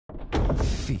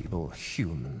feeble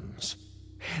humans.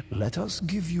 Let us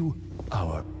give you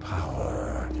our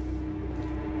power.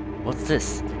 What's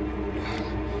this?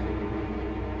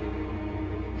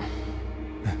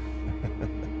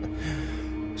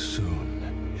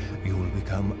 Soon, you will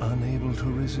become unable to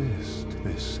resist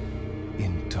this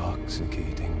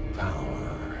intoxicating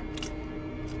power.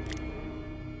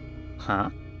 Huh?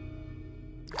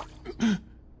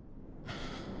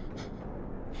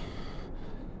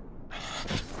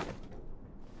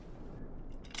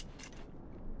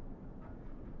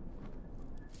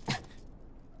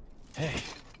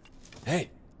 Hey,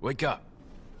 wake up.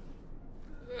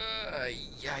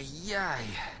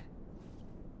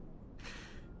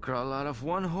 Crawl out of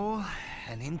one hole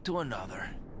and into another.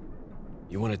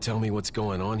 You want to tell me what's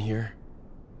going on here?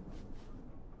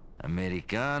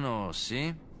 Americano,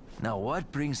 see? Now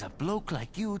what brings a bloke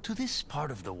like you to this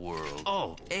part of the world?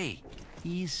 Oh, hey,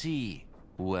 easy,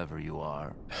 whoever you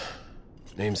are.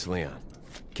 Name's Leon.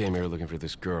 Came here looking for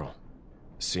this girl.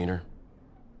 Seen her?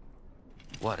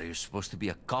 What, are you supposed to be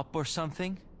a cop or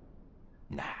something?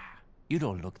 Nah, you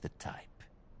don't look the type.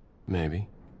 Maybe.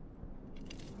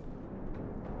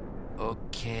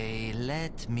 Okay,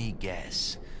 let me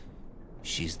guess.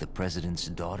 She's the president's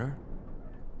daughter?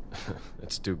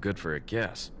 That's too good for a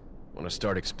guess. Want to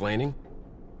start explaining?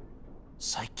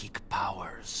 Psychic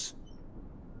powers.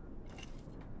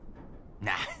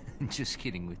 Nah, just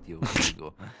kidding with you.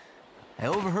 Amigo. I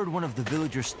overheard one of the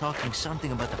villagers talking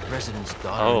something about the president's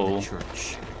daughter in the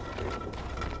church.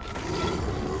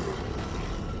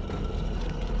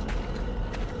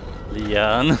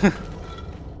 Leon.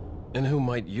 And who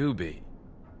might you be?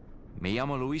 Me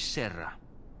llamo Luis Serra.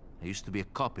 I used to be a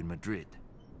cop in Madrid.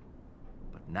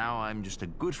 But now I'm just a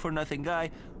good-for-nothing guy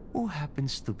who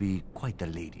happens to be quite a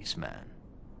ladies' man.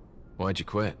 Why'd you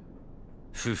quit?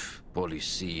 Phew,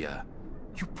 policia.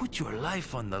 You put your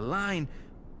life on the line,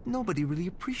 nobody really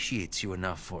appreciates you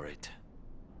enough for it.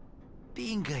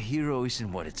 Being a hero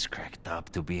isn't what it's cracked up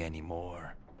to be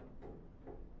anymore.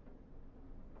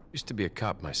 Used to be a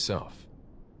cop myself.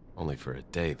 Only for a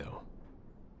day, though.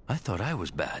 I thought I was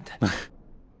bad.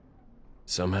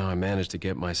 Somehow I managed to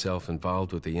get myself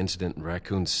involved with the incident in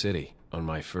Raccoon City on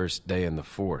my first day in the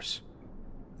force.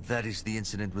 That is the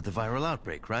incident with the viral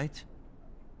outbreak, right?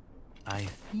 I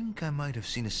think I might have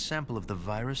seen a sample of the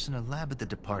virus in a lab at the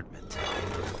department.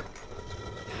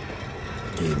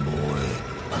 Hey boy,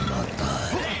 I'm not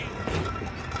dying.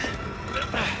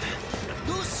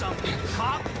 Do something,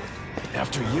 cop!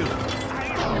 After you.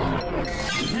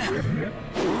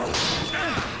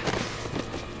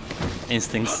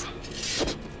 Instincts.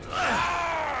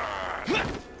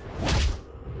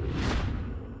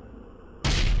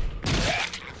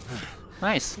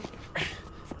 Nice.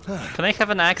 Can I have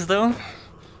an axe though?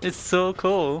 It's so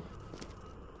cool.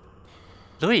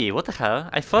 Louis, what the hell?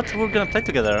 I thought we were gonna play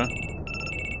together.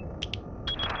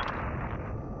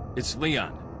 It's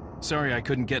Leon. Sorry I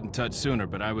couldn't get in touch sooner,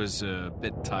 but I was a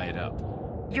bit tied up.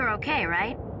 You're okay,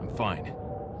 right? I'm fine.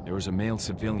 There was a male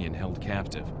civilian held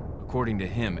captive. According to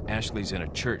him, Ashley's in a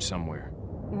church somewhere.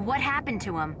 What happened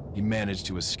to him? He managed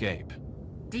to escape.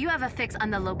 Do you have a fix on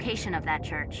the location of that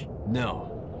church?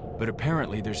 No, but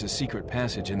apparently there's a secret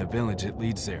passage in the village that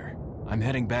leads there. I'm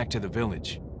heading back to the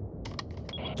village.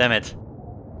 Damn it.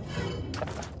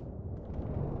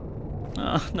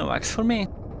 No axe for me.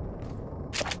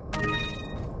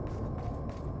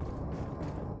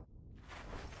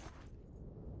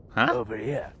 Huh? Over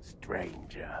here,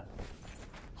 stranger.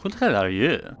 Who the hell are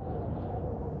you?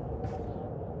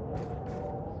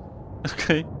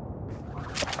 Okay.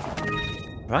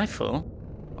 Rifle?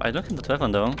 I don't have the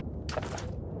weapon though.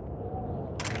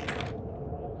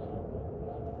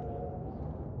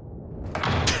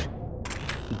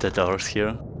 The doors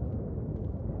here.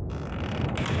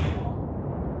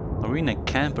 Are we in a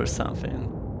camp or something?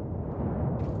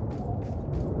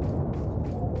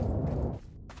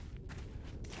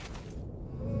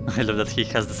 I love that he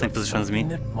has the same position as me.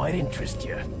 That might interest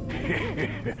you.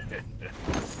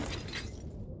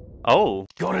 Oh!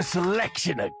 Got a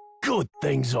selection of good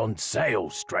things on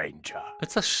sale, stranger.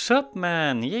 It's a shop,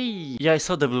 man! Yay! Yeah, I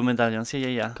saw the blue medallions.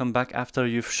 Yeah. Come back after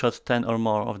you've shot 10 or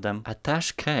more of them.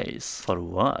 Attach case. For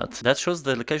what? That shows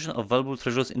the location of valuable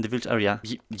treasures in the village area.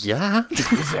 Yeah?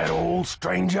 Is that all,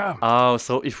 stranger? Oh,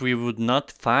 so if we would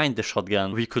not find the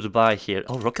shotgun, we could buy here.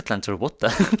 Oh, rocket launcher, what the?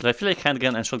 I feel like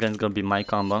handgun and shotgun is gonna be my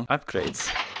combo. Upgrades.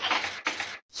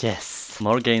 Yes!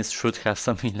 More games should have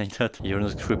something like that. You're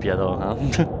not creepy at all, huh?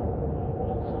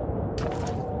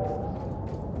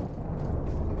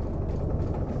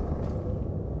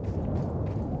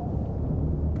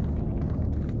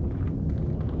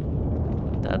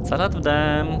 That's a lot of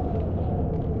them.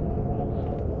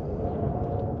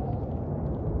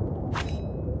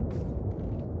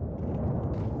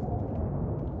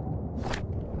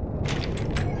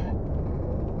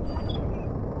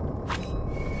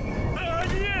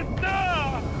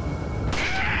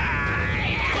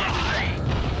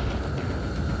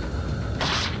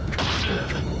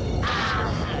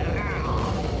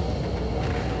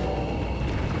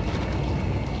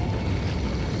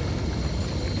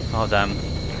 Oh, damn.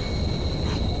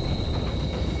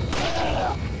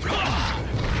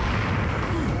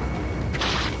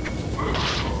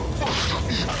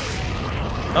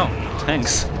 Oh,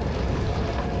 thanks.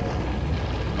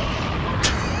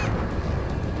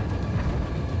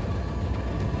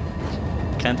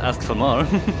 Can't ask for more.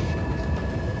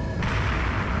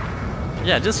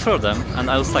 Yeah, just throw them and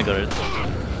I'll stagger it.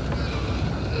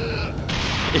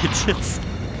 Idiots.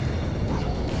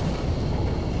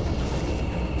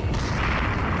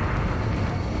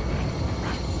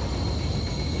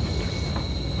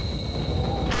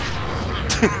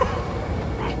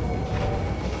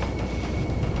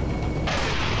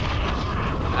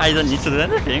 I don't need to do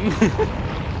anything.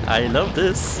 I love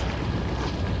this.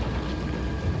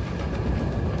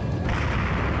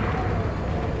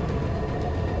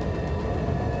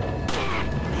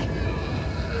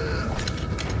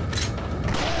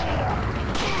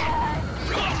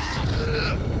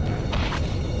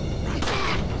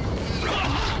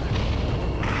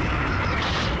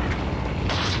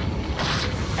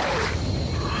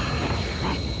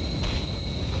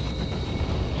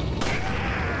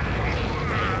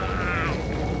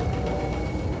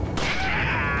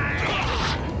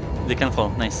 They can fall,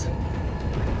 nice. I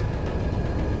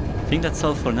think that's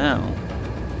all for now.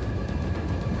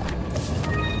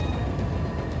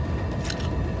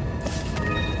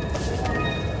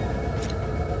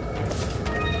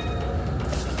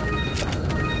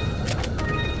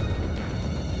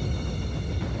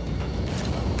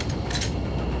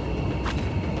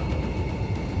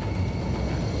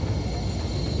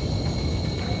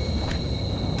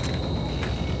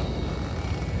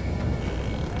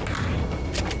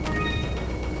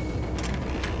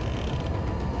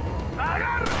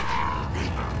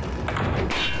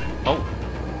 Oh.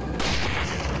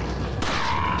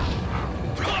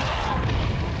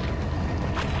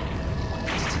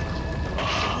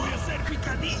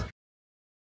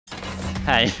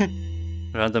 Hi.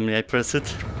 Randomly I press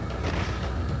it.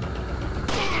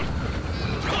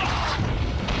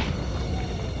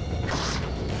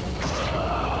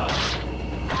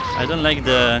 I don't like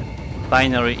the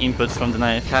binary input from the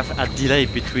knife. Have a delay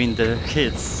between the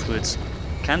hits, which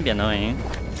can be annoying.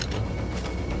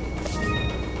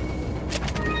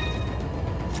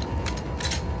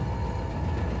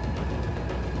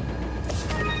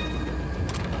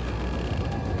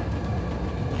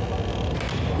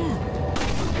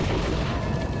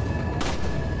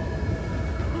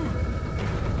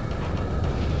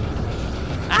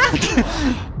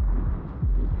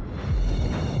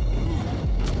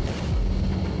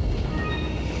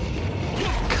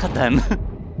 God damn.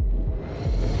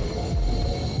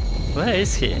 Where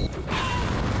is he?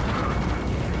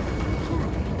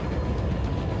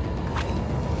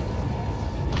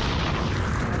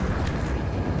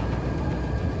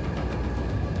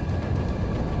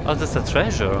 Oh, there's a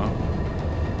treasure.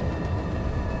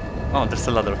 Oh, there's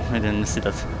a ladder. I didn't see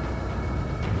that.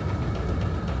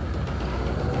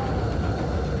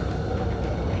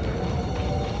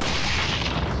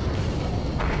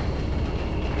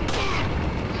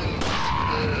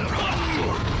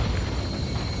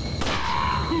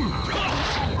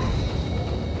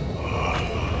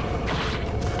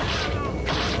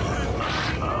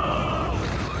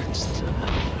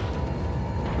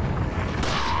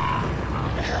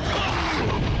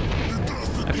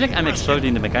 I feel like I'm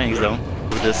exploding the mechanics though,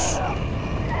 with this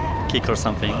kick or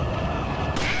something.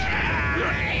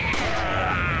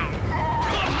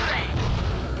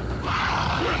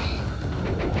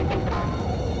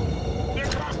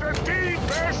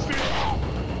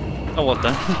 Oh, what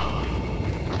the?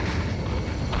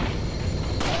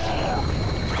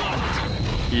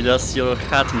 You lost your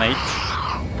hat, mate.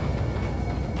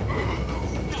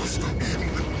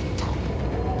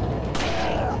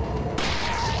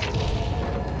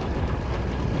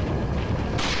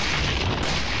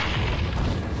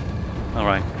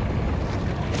 Alright.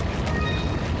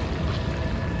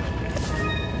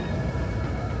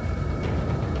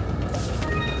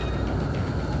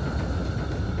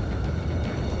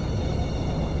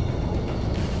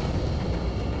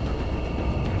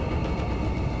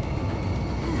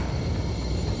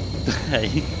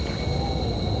 Hey.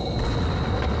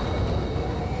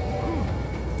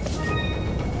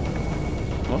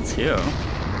 What's here?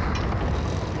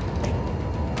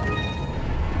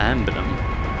 Emblem.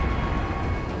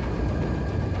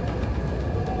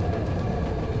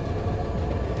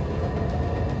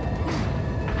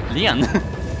 Leon.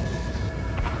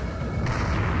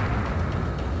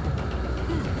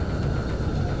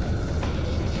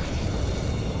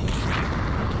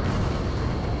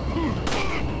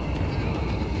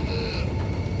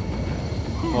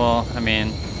 Well, I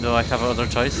mean, the Do I have other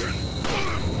choice?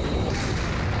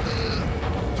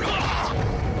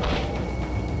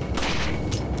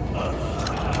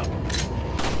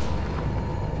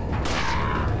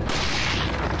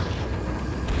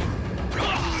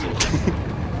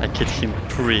 I killed him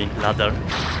pre-ladder.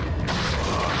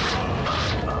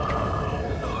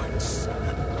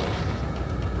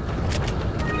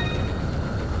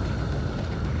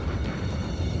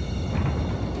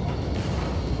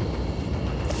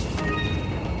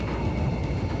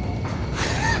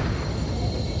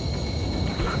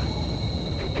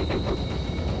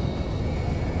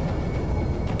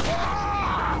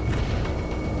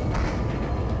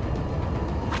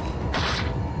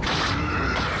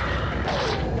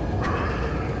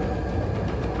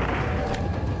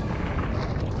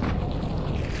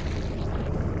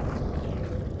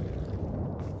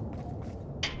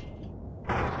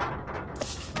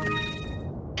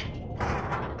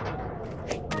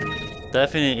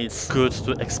 Definitely it's good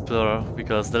to explore,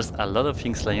 because there's a lot of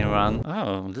things lying around.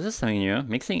 Oh, this is something new.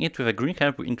 Mixing it with a green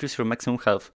herb will increase your maximum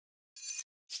health.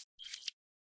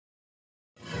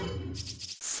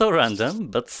 So random,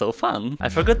 but so fun. I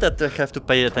forgot that I have to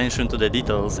pay attention to the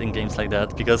details in games like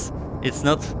that, because it's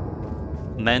not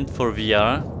meant for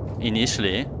VR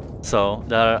initially, so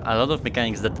there are a lot of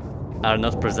mechanics that are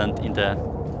not present in the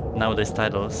nowadays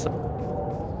titles.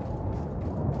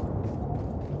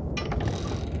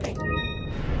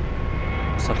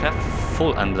 So I have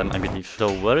full emblem, I believe.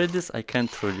 Though where it is, I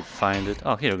can't really find it.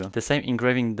 Oh, here we go. The same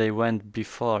engraving they went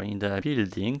before in the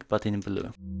building, but in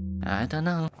blue. I don't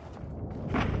know.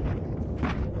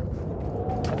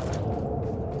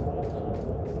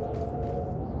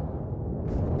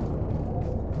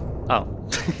 Oh.